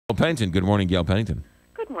Pennington. Good morning, Gail Pennington.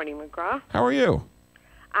 Good morning, McGraw. How are you?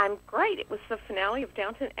 I'm great. It was the finale of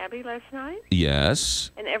Downton Abbey last night.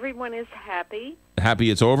 Yes. And everyone is happy. Happy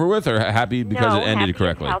it's over with, or happy because it ended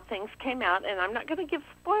correctly? No, happy how things came out. And I'm not going to give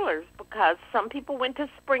spoilers because some people went to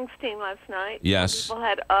Springsteen last night. Yes. Some people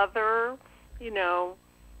had other,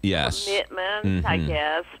 yes. commitments, I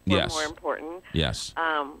guess, were more important. Yes.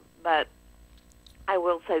 But I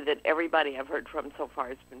will say that everybody I've heard from so far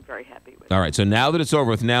has been very happy with it. All right, so now that it's over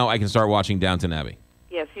with, now I can start watching Downton Abbey.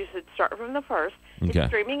 Yes, you should start from the first. Okay. It's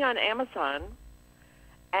streaming on Amazon,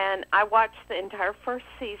 and I watched the entire first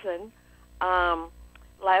season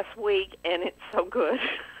last week, and it's so good.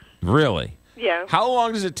 Really? Yeah. How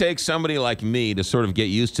long does it take somebody like me to sort of get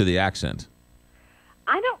used to the accent?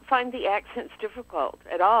 I don't find the accents difficult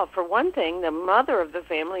at all. For one thing, the mother of the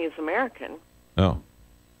family is American. Oh.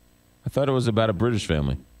 I thought it was about a British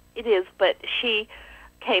family. It is, but she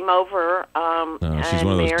came over she's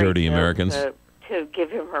one of those dirty Americans. To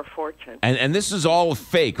give him her fortune. And this is all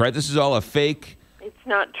fake, right? This is all a fake? It's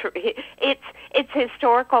not true. It's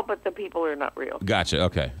historical, but the people are not real. Gotcha.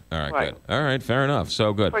 Okay. All right, good. All right, fair enough.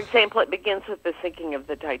 So good. For example, it begins with the sinking of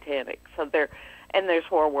the Titanic. And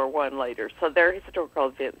there's World War I later. So there are historical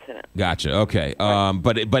events in it. Gotcha. Okay.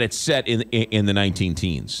 But it's set in the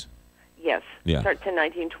 19-teens. Yes. Yeah. It starts in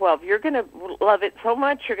 1912. You're going to love it so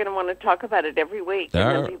much, you're going to want to talk about it every week. And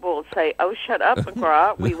then people will say, oh, shut up,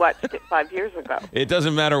 McGraw. We watched it 5 years ago. It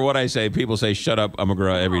doesn't matter what I say. People say, shut up,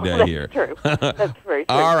 McGraw, every day here. That's true. That's very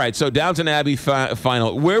true. All right. So Downton Abbey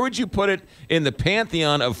final. Where would you put it in the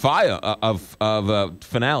pantheon of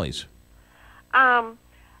finales?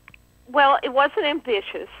 Well, it wasn't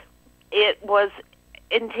ambitious. It was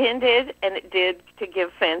intended, and it did, to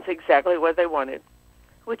give fans exactly what they wanted,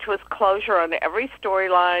 which was closure on every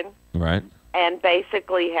storyline, right, and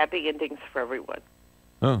basically happy endings for everyone.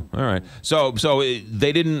 Oh, all right. So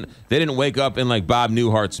they didn't wake up in like Bob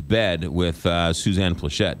Newhart's bed with Suzanne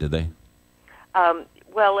Pleshette, did they?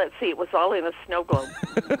 Well, let's see. It was all in a snow globe.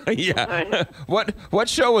 Yeah. What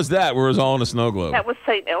show was that? Where it was all in a snow globe? That was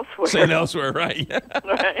St. Elsewhere. St. Elsewhere, right?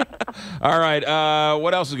 Right. All right.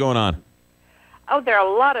 What else is going on? Oh, there are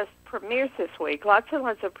a lot of premieres this week. Lots and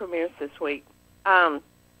lots of premieres this week.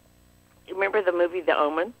 Remember the movie The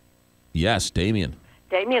Omen? Yes, Damien.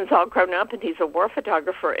 Damien's all grown up, and he's a war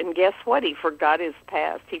photographer, and guess what? He forgot his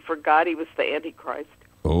past. He forgot he was the Antichrist.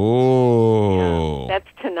 Oh. Yeah, that's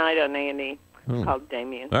tonight on A&E. It's called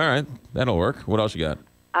Damien. All right. That'll work. What else you got?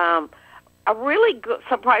 A really good,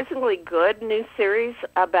 surprisingly good new series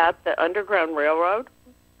about the Underground Railroad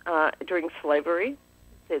during slavery.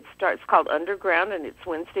 It's called Underground, and it's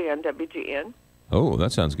Wednesday on WGN. Oh,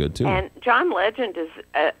 that sounds good, too. And John Legend is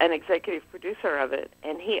an executive producer of it,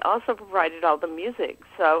 and he also provided all the music.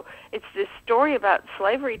 So it's this story about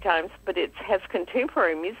slavery times, but it has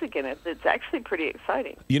contemporary music in it that's actually pretty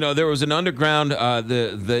exciting. You know, there was an underground,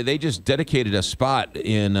 they just dedicated a spot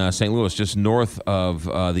in St. Louis, just north of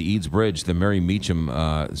the Eads Bridge, the Mary Meacham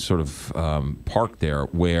park there,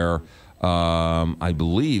 where I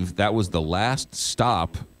believe that was the last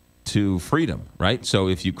stop to freedom, right? So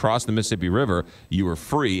if you cross the Mississippi River, you were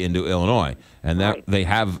free into Illinois, and that right.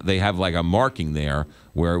 they have like a marking there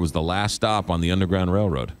where it was the last stop on the Underground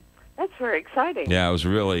Railroad. That's very exciting. Yeah, it was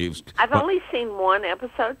really. I've only seen one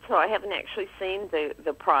episode, so I haven't actually seen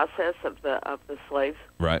the process of the slaves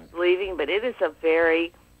leaving. But it is a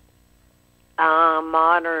very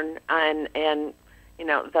modern and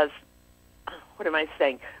thus, what am I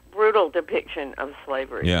saying? Brutal depiction of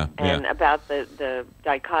slavery, and about the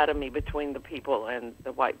dichotomy between the people and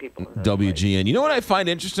the white people. WGN. You know what I find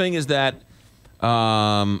interesting is that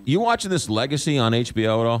you watching this Legacy on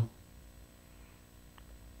HBO at all?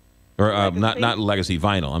 Or not Legacy,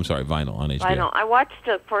 Vinyl. I'm sorry, Vinyl on HBO. Vinyl. I watched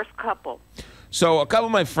the first couple. So a couple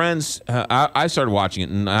of my friends, I started watching it,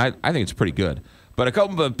 and I think it's pretty good. But a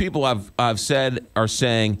couple of people I've said are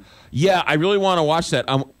saying, yeah, I really want to watch that.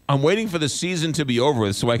 I'm waiting for the season to be over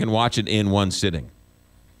with so I can watch it in one sitting.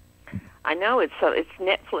 I know, it's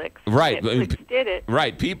Netflix. Right. Netflix did it.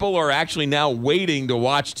 Right. People are actually now waiting to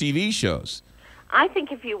watch TV shows. I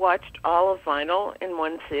think if you watched all of Vinyl in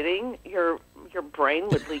one sitting, your brain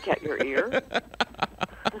would leak out your ear.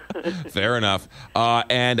 Fair enough.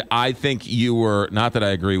 And I think you were, not that I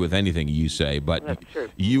agree with anything you say, but that's true.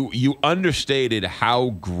 You understated how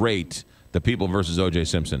great The People versus O.J.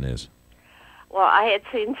 Simpson is. Well, I had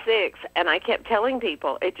seen 6, and I kept telling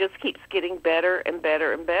people, it just keeps getting better and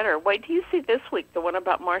better and better. Wait till you see this week, the one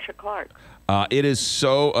about Marcia Clark. It is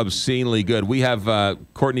so obscenely good. We have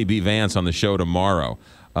Courtney B. Vance on the show tomorrow.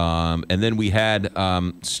 And then we had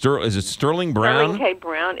is it Sterling Brown? Sterling K.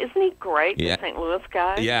 Brown, isn't he great? Yeah. The St. Louis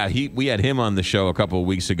guy. Yeah, we had him on the show a couple of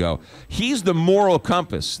weeks ago. He's the moral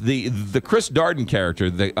compass. The Chris Darden character,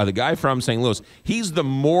 the guy from St. Louis, he's the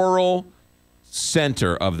moral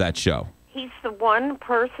center of that show. He's the one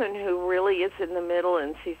person who really is in the middle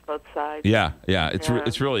and sees both sides. Yeah.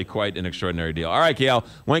 It's really quite an extraordinary deal. All right, Gail,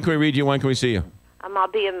 when can we read you? When can we see you? I'll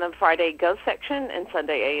be in the Friday Go section and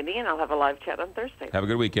Sunday A&E, and I'll have a live chat on Thursday. Have a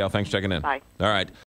good week, Gail. Thanks for checking in. Bye. All right.